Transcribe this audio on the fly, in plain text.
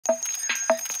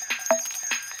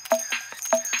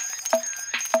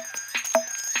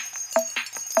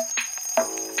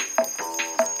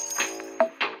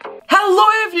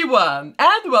everyone,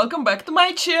 and welcome back to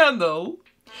my channel!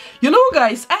 You know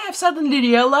guys, I have suddenly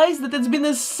realized that it's been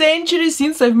a century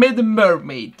since I've made a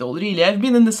mermaid doll. Really, I've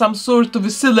been in some sort of a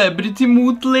celebrity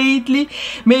mood lately,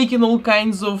 making all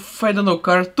kinds of, I don't know,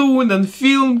 cartoon and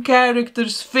film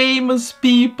characters, famous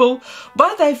people.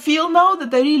 But I feel now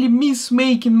that I really miss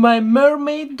making my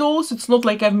mermaid dolls. It's not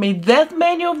like I've made that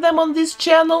many of them on this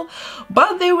channel,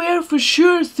 but there were for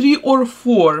sure 3 or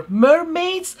 4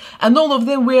 mermaids, and all of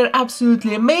them were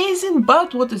absolutely amazing.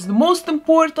 But what is the most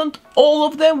important, all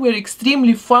of them were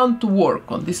extremely fun to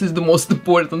work on. This is the most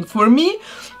important for me.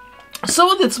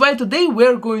 So that's why today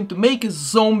we're going to make a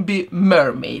zombie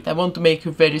mermaid. I want to make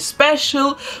her very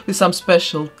special, with some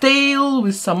special tail,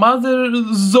 with some other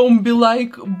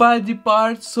zombie-like body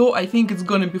parts, so I think it's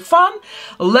gonna be fun.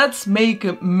 Let's make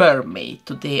a mermaid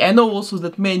today. I know also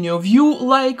that many of you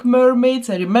like mermaids,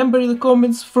 I remember the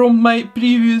comments from my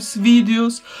previous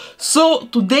videos. So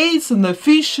today it's an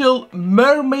official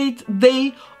mermaid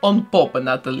day on Poppen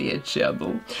Atelier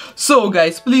channel. So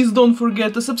guys, please don't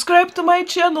forget to subscribe to my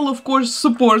channel, of course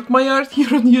support my art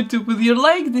here on YouTube with your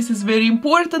like, this is very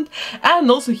important, and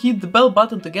also hit the bell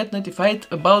button to get notified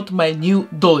about my new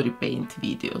doll repaint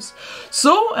videos.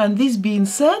 So, and this being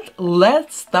said,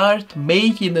 let's start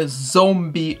making a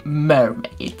zombie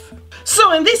mermaid.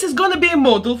 So, and this is gonna be a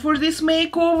model for this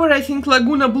makeover. I think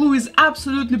Lagoona Blue is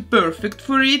absolutely perfect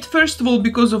for it. First of all,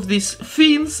 because of these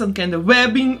fins and kind of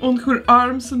webbing on her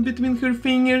arms and between her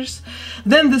fingers.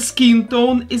 Then the skin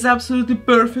tone is absolutely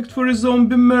perfect for a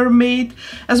zombie mermaid,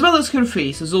 as well as her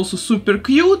face is also super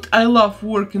cute. I love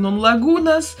working on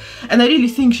Lagoonas, and I really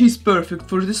think she's perfect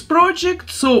for this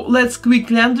project. So let's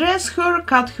quickly undress her,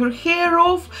 cut her hair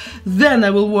off, then I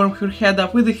will warm her head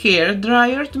up with a hair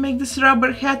dryer to make this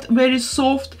rubber head very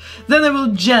soft. Then I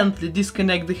will gently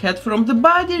disconnect the head from the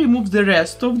body, remove the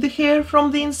rest of the hair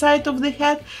from the inside of the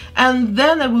head, and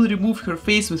then I will remove her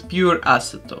face with pure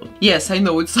acetone. Yes, I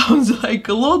know it sounds like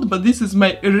a lot, but this is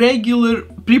my regular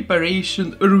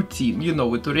preparation routine. You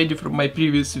know it already from my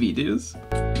previous videos.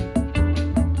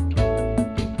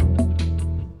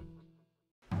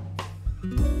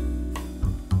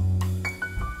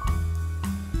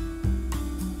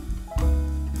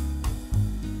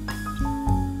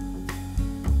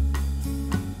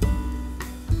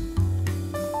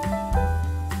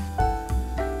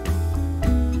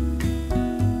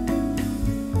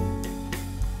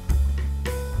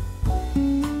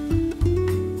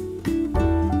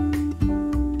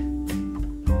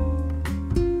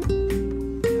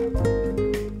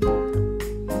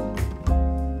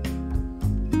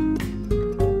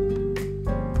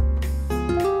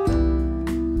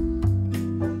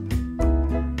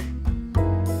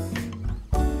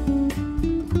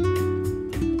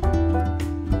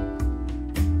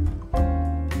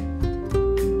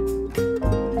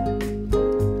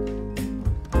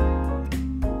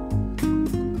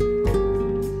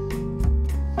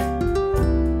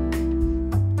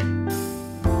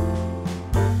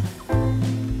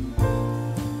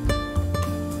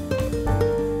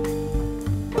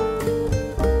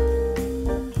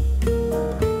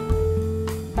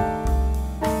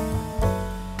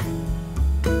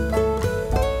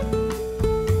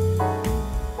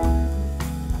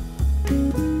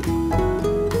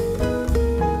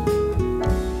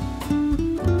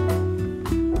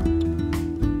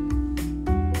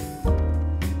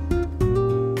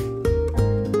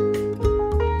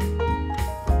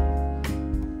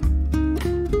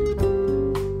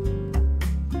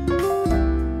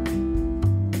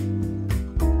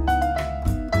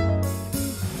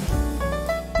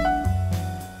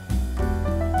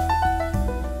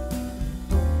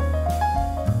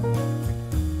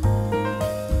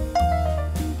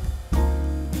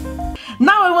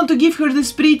 To give her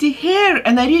this pretty hair,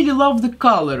 and I really love the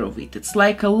color of it. It's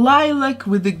like a lilac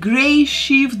with a gray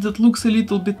shift that looks a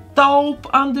little bit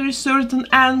taupe under a certain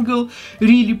angle.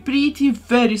 Really pretty,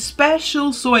 very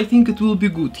special, so I think it will be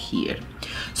good here.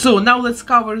 So now let's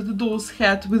cover the doll's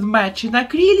head with matching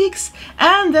acrylics,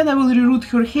 and then I will reroot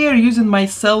her hair using my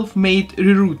self-made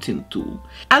rerooting tool.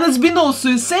 And it's been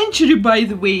also a century, by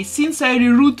the way, since I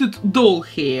rerooted doll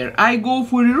hair. I go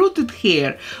for rerooted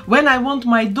hair when I want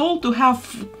my doll to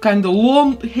have kind of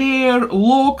long hair,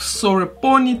 locks or a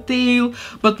ponytail,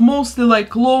 but mostly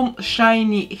like long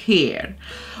shiny hair.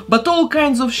 But all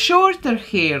kinds of shorter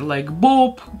hair, like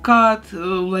bob cut,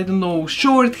 I don't know,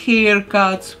 short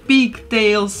haircuts,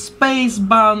 pigtails, space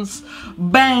buns,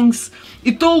 bangs,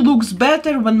 it all looks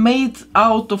better when made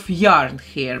out of yarn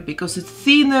hair, because it's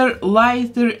thinner,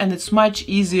 lighter, and it's much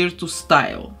easier to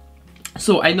style.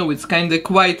 So I know it's kinda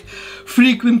quite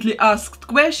frequently asked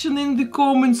question in the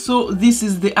comments, so this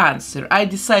is the answer. I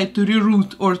decide to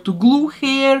reroute or to glue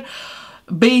hair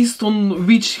based on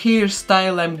which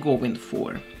hairstyle I'm going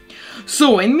for.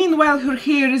 So, and meanwhile her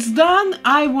hair is done,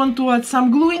 I want to add some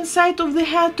glue inside of the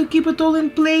head to keep it all in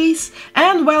place,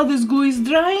 and while this glue is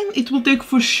drying, it will take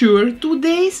for sure 2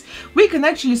 days, we can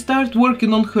actually start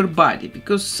working on her body,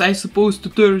 because I suppose to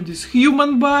turn this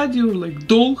human body, or like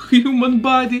doll human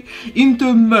body, into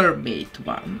a mermaid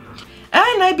one.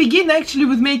 And I begin actually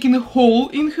with making a hole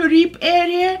in her rib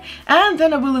area, and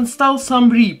then I will install some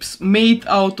ribs made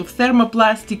out of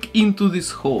thermoplastic into this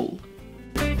hole.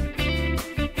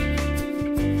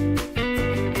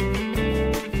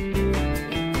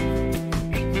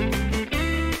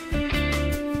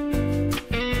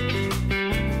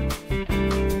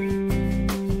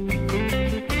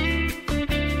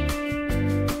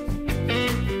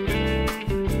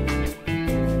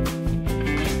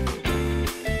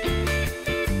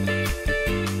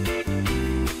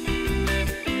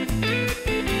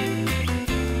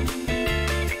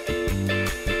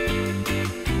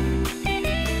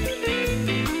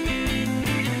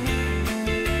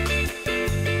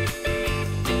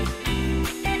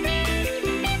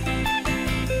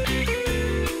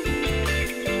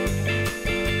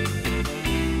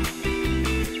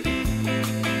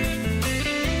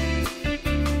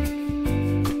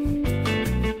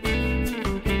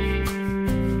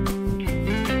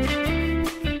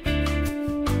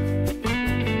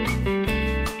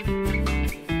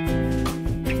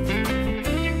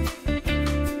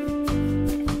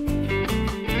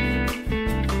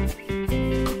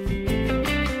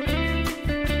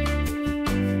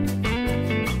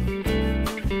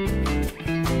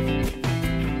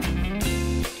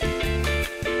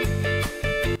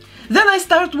 Then I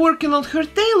start working on her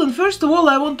tail, and first of all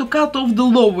I want to cut off the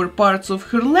lower parts of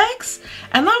her legs,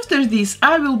 and after this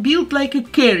I will build like a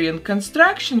carrion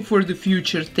construction for the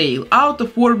future tail out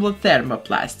of Warbler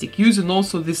thermoplastic, using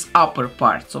also these upper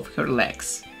parts of her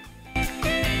legs.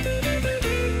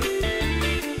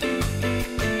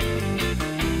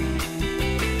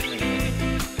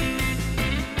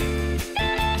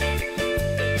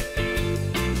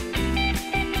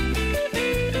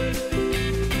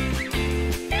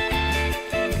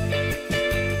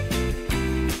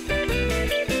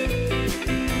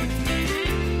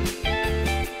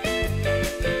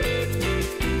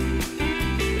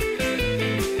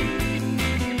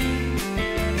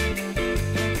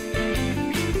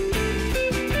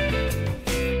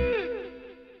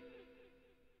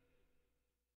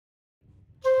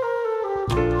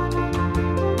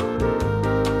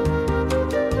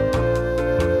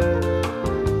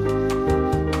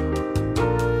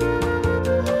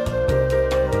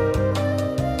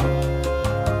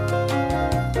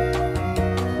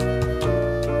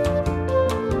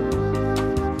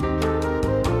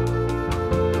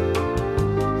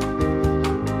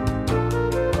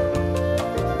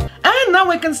 Now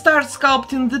I can start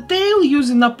sculpting the tail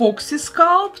using epoxy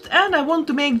sculpt, and I want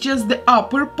to make just the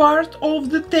upper part of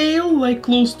the tail, like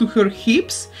close to her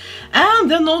hips,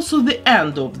 and then also the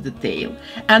end of the tail.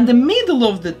 And the middle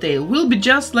of the tail will be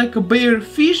just like a bare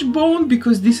fish bone,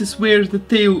 because this is where the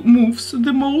tail moves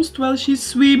the most while she's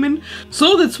swimming.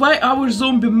 So that's why our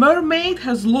zombie mermaid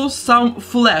has lost some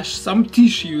flesh, some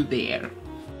tissue there.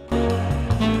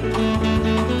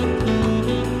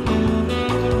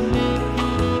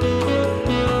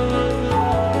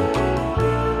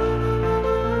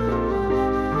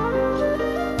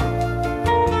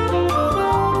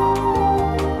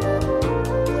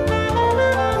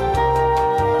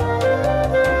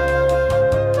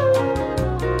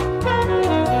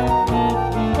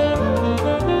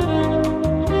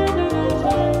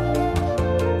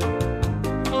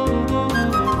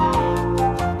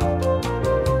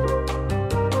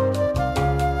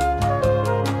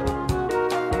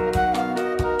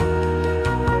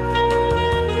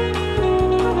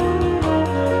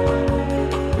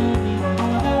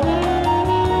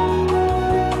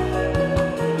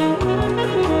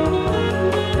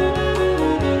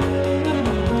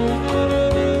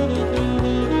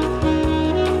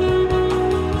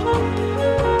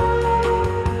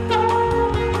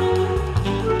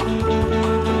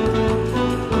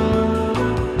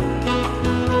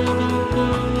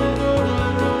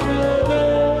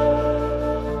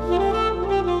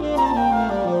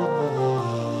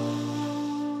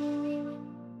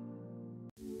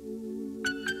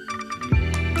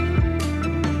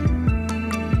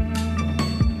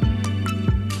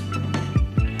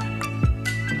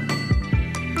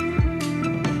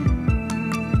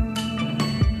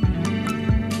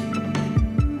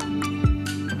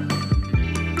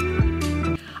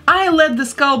 let the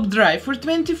scalp dry for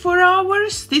 24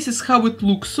 hours. This is how it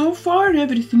looks so far,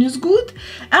 everything is good.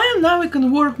 And now we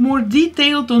can work more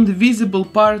detailed on the visible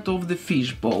part of the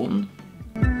fish bone.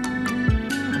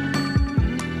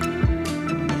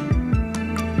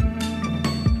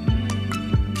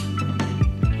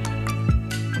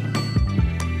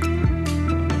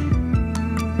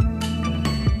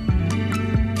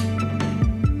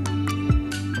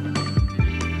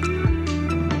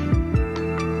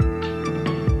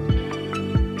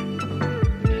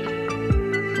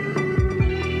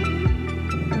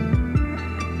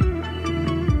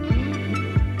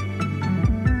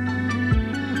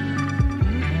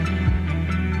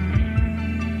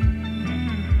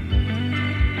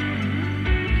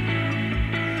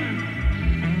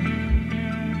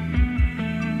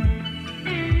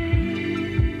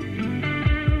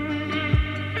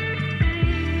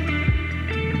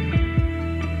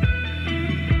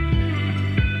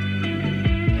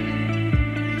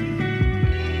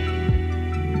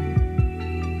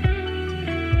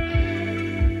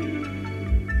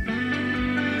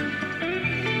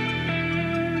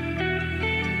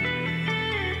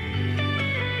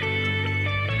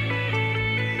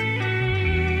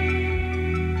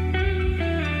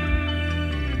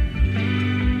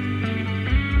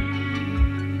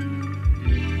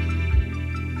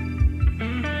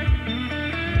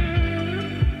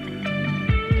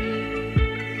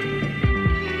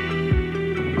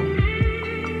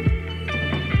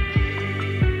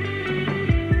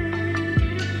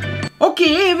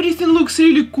 Okay, everything looks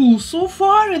really cool so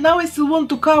far, and now I still want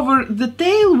to cover the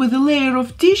tail with a layer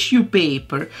of tissue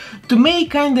paper to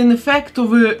make kind of an effect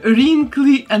of a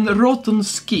wrinkly and rotten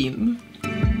skin.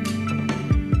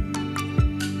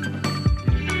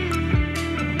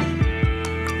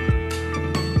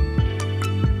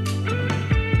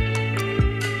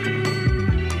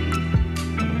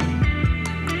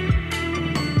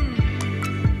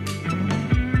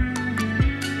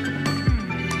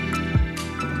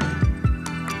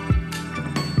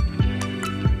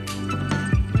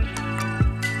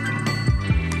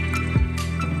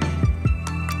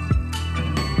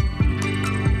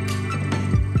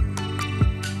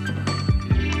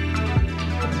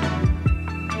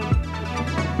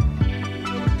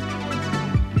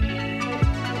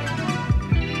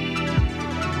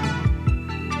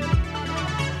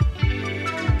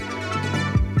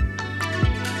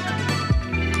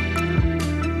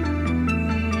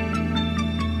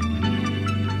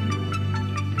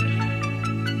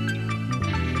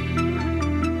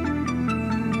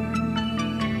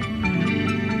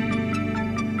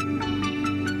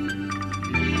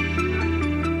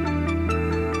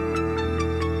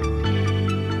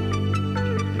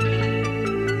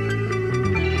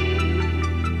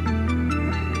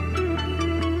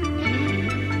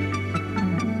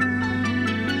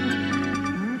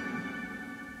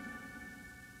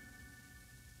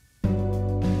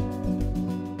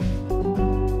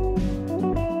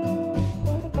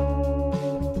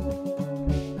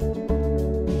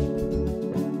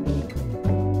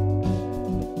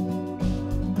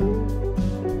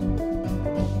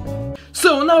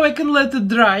 So now I can let it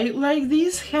dry like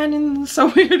this, hanging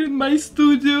somewhere in my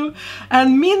studio,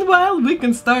 and meanwhile we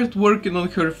can start working on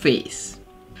her face.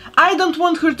 I don't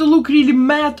want her to look really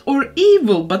mad or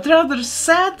evil, but rather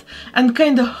sad and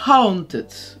kinda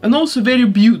haunted, and also very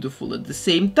beautiful at the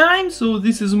same time, so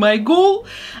this is my goal,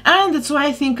 and that's why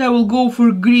I think I will go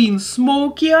for green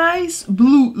smoky eyes,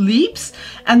 blue lips,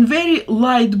 and very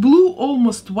light blue,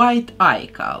 almost white eye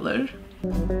color.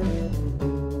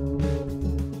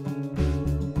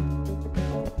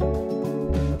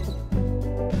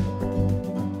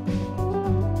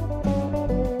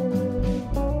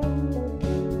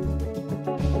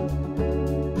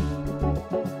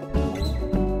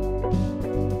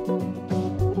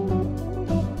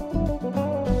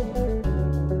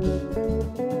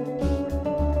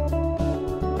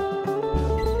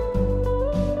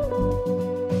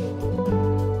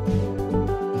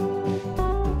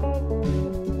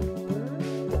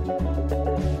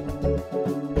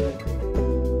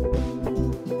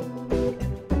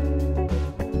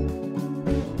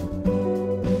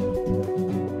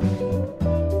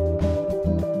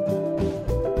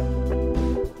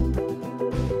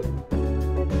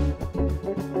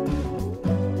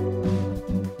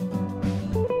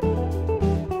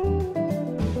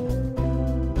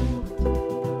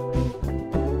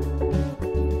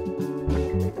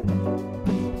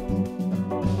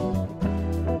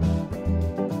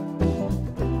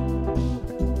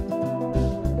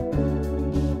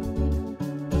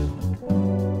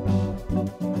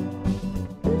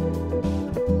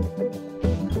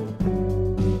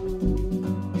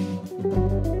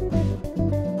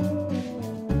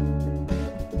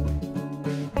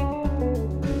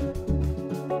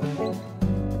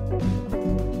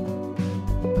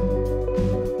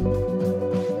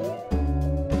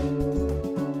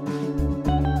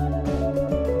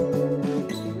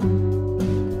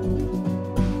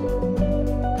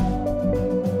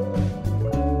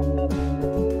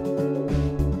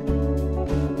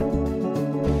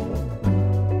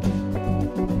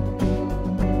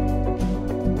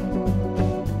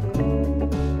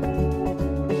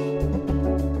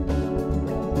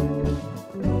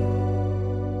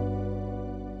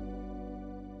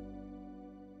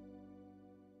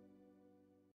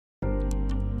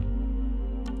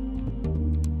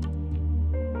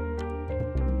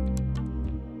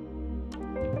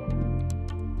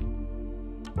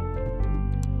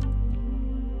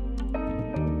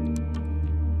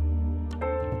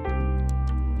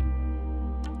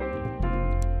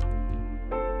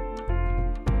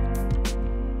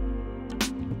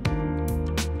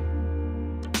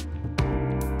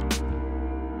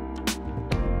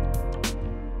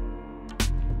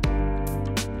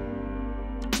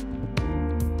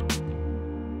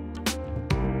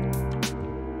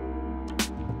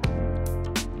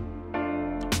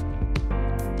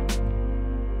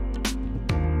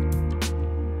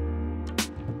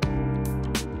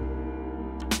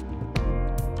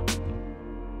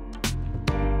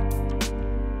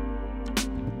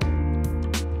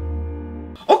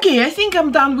 Okay, I think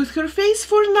I'm done with her face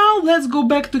for now. Let's go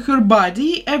back to her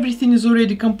body. Everything is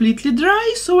already completely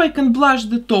dry, so I can blush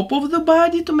the top of the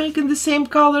body to make it the same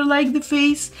color like the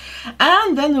face.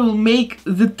 And then I will make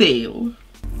the tail.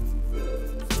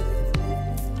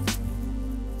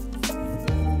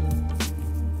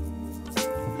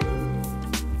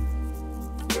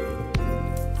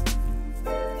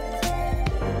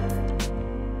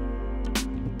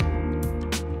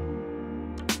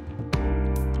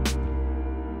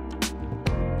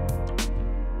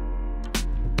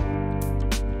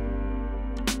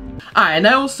 And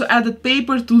I also added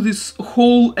paper to this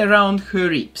hole around her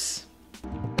ribs.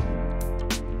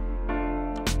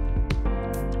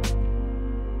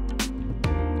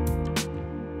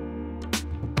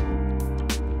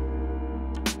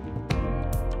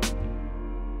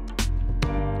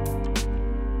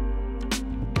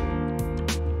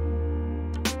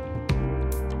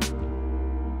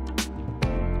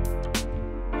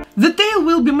 The tail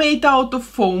will be made out of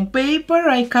foam paper.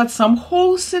 I cut some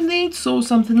holes in it, so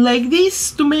something like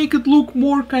this, to make it look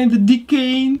more kind of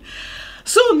decaying.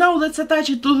 So now let's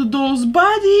attach it to the doll's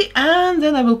body, and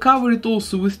then I will cover it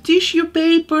also with tissue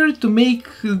paper to make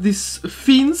these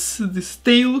fins, these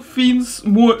tail fins,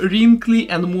 more wrinkly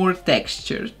and more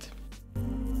textured.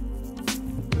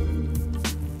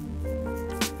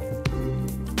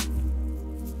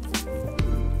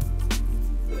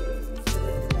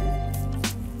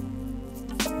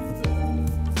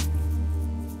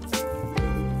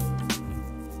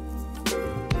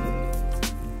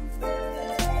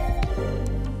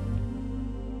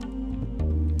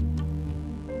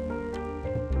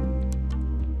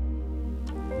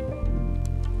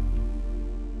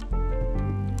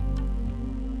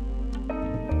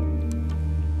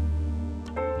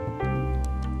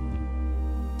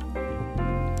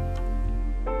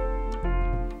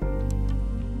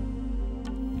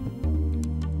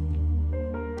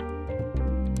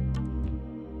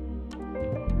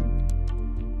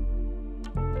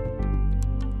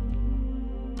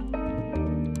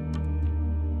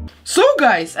 So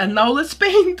guys, and now let's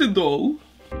paint the doll.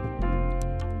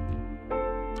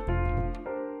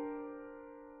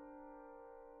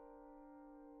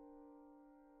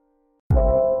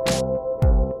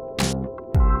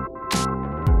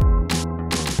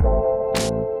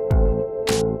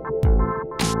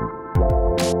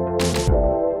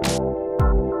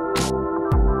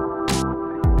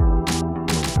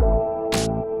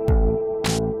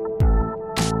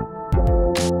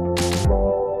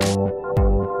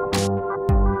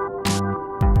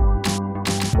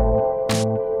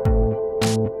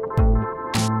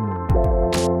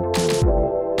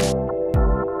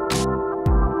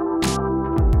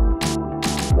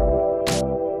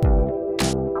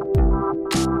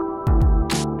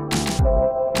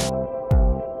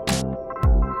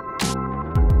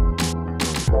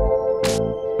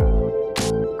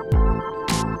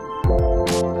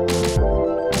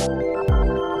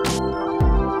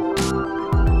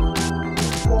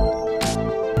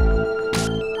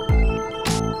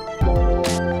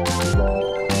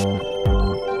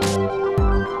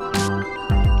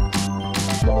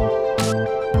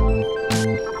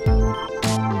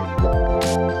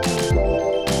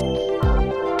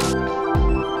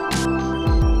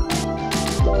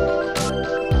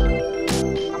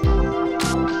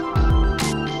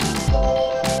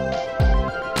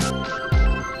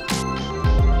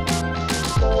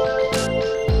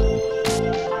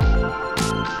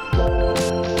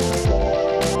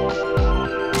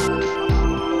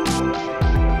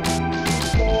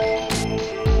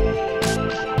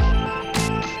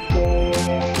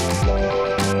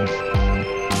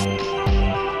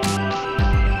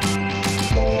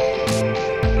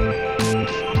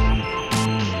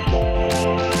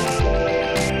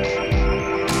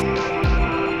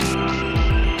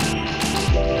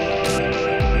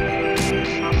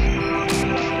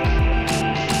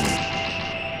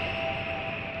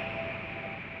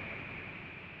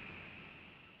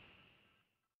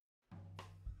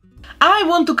 I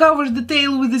want to cover the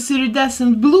tail with this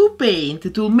iridescent blue paint.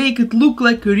 It will make it look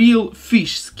like a real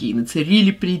fish skin. It's a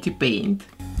really pretty paint.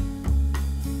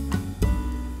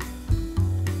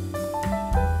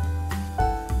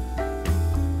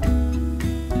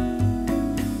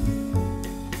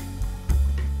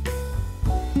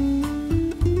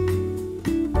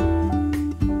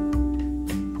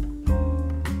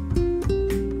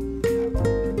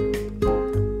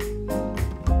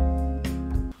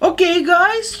 Okay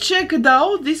guys, check it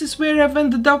out. This is where I've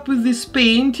ended up with this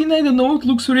painting. I don't know, it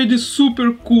looks already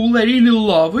super cool. I really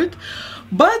love it.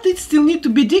 But it still needs to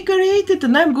be decorated,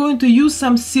 and I'm going to use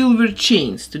some silver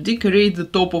chains to decorate the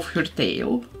top of her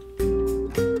tail.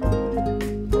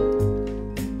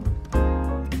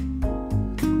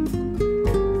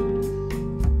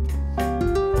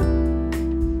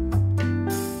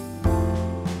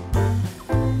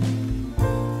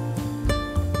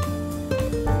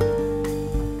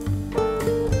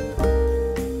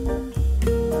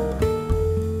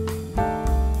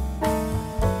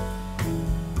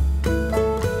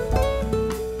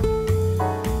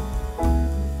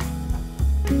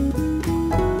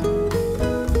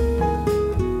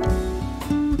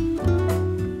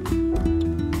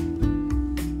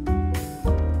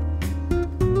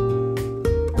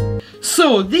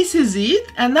 So this is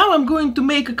it, and now I'm going to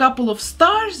make a couple of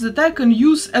stars that I can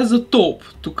use as a top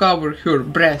to cover her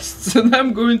breasts, and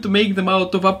I'm going to make them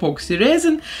out of epoxy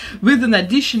resin with an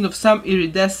addition of some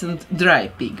iridescent dry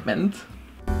pigment.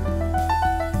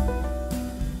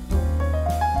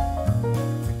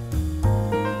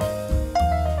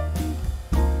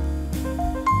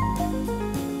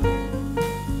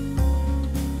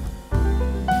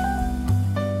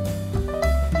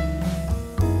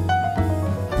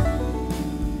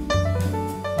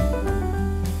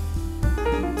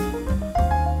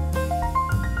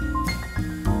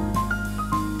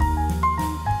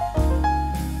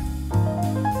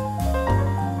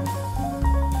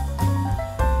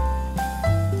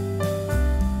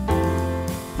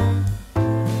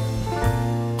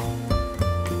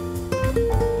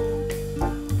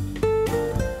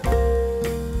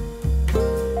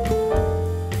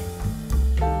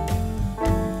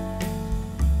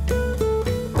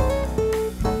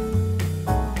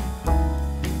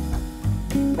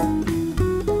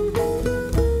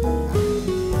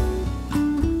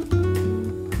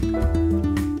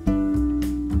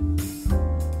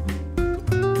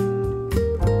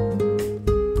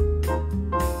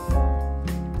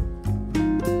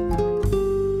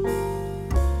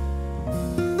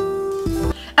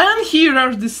 Here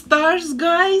are the stars,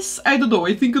 guys. I don't know,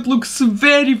 I think it looks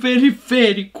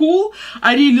very cool.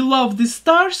 I really love the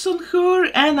stars on her,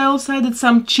 and I also added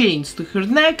some chains to her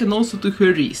neck and also to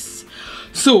her wrists.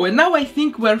 So, and now I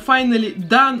think we're finally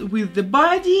done with the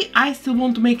body. I still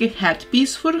want to make a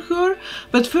headpiece for her,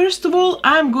 but first of all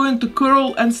I'm going to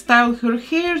curl and style her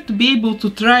hair to be able to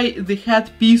try the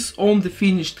headpiece on the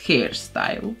finished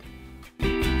hairstyle.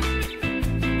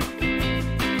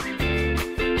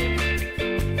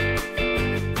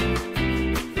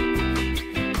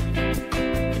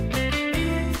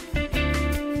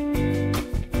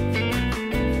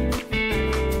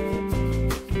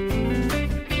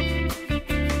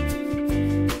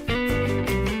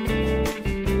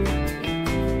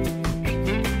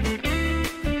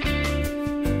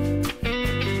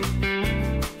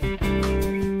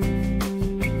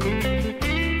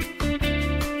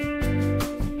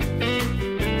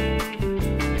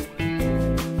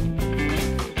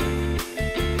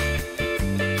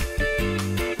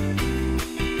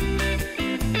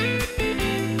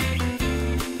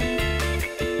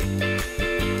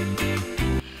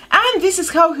 This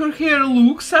is how her hair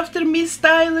looks after me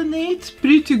styling it.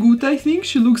 Pretty good, I think.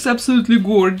 She looks absolutely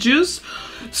gorgeous.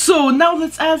 So now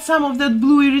let's add some of that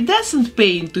blue iridescent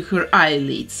paint to her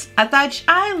eyelids, attach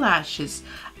eyelashes,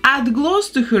 add gloss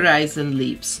to her eyes and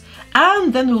lips,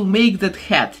 and then we'll make that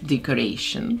hat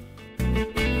decoration.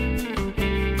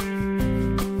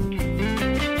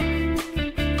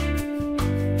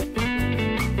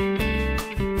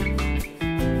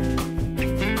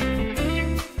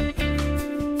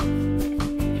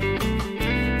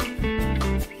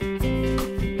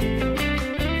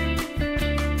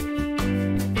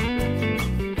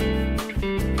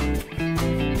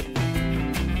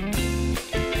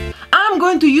 I'm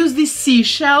going to use this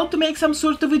seashell to make some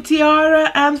sort of a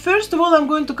tiara, and first of all I'm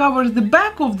going to cover the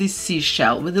back of this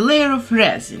seashell with a layer of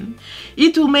resin.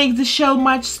 It will make the shell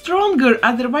much stronger,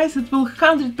 otherwise it will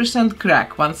 100%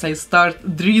 crack once I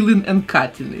start drilling and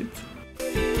cutting it.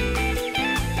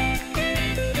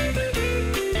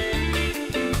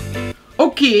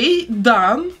 Okay,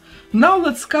 done. Now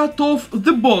let's cut off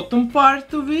the bottom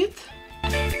part of it.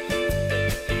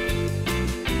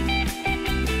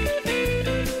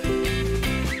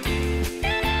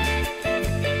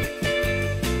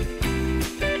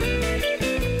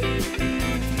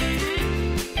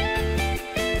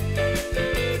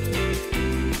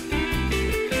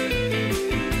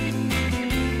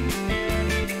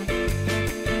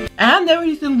 And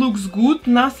everything looks good,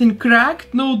 nothing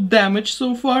cracked, no damage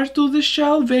so far to the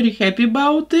shell, very happy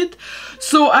about it.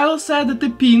 So I also added a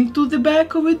pin to the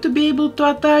back of it to be able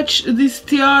to attach this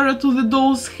tiara to the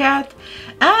doll's hat.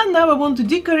 And now I want to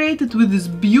decorate it with these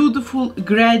beautiful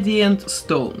gradient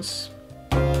stones.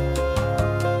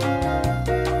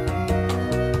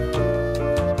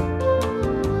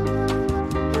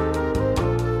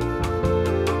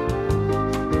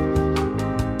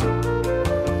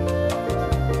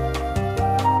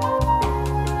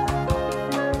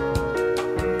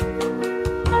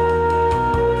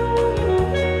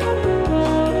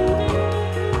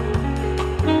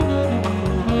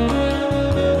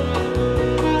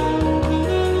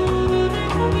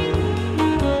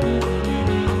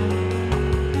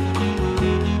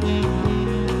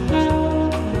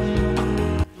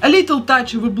 A little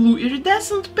touch of a blue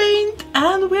iridescent paint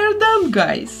and we're done,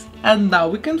 guys! And now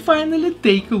we can finally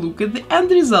take a look at the end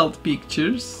result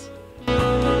pictures.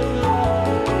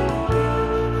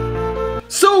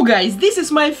 So guys, this is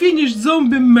my finished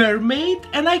Zombie Mermaid,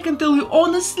 and I can tell you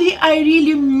honestly, I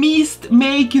really missed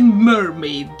making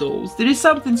mermaid dolls. There is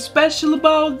something special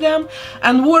about them,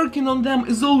 and working on them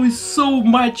is always so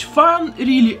much fun.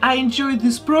 Really, I enjoyed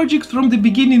this project from the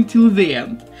beginning till the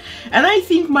end. And I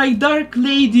think my dark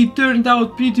lady turned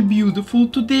out pretty beautiful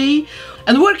today.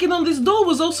 And working on this doll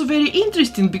was also very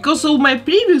interesting because all my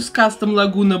previous custom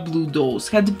Lagoona Blue dolls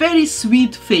had very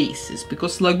sweet faces,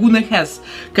 because Lagoona has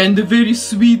kind of very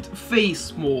sweet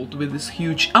face mold with these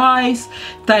huge eyes,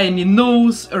 tiny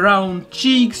nose, round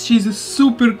cheeks. She's a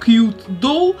super cute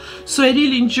doll, so I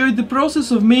really enjoyed the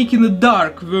process of making a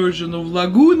dark version of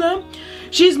Lagoona.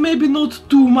 She's maybe not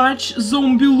too much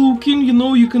zombie looking, you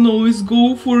know, you can always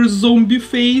go for a zombie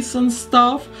face and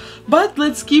stuff. But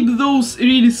let's keep those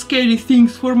really scary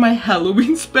things for my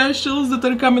Halloween specials that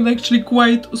are coming actually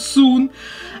quite soon.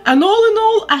 And all in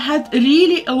all, I had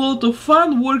really a lot of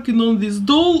fun working on this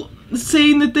doll.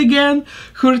 Saying it again,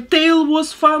 her tail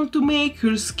was fun to make,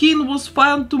 her skin was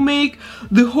fun to make,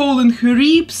 the hole in her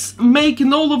ribs,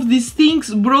 making all of these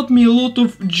things brought me a lot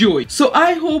of joy. So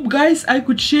I hope, guys, I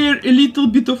could share a little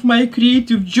bit of my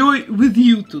creative joy with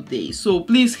you today. So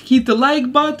please hit the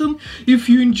like button if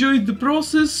you enjoyed the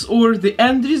process or the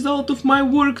end result of my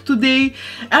work today.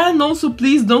 And also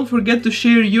please don't forget to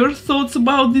share your thoughts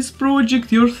about this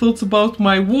project, your thoughts about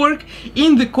my work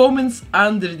in the comments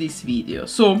under this video.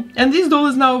 And this doll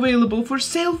is now available for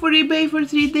sale for eBay for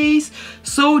 3 days,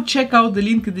 so check out the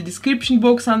link in the description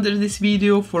box under this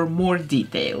video for more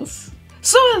details.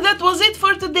 So, and that was it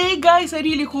for today, guys. I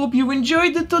really hope you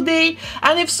enjoyed it today,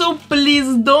 and if so,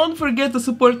 please don't forget to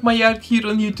support my art here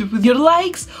on YouTube with your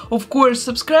likes. Of course,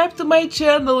 subscribe to my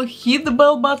channel, hit the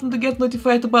bell button to get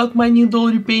notified about my new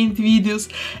doll repaint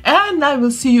videos, and I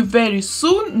will see you very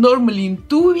soon, normally in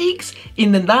 2 weeks,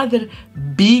 in another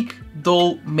big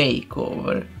doll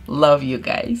makeover. Love you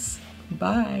guys.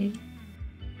 Bye.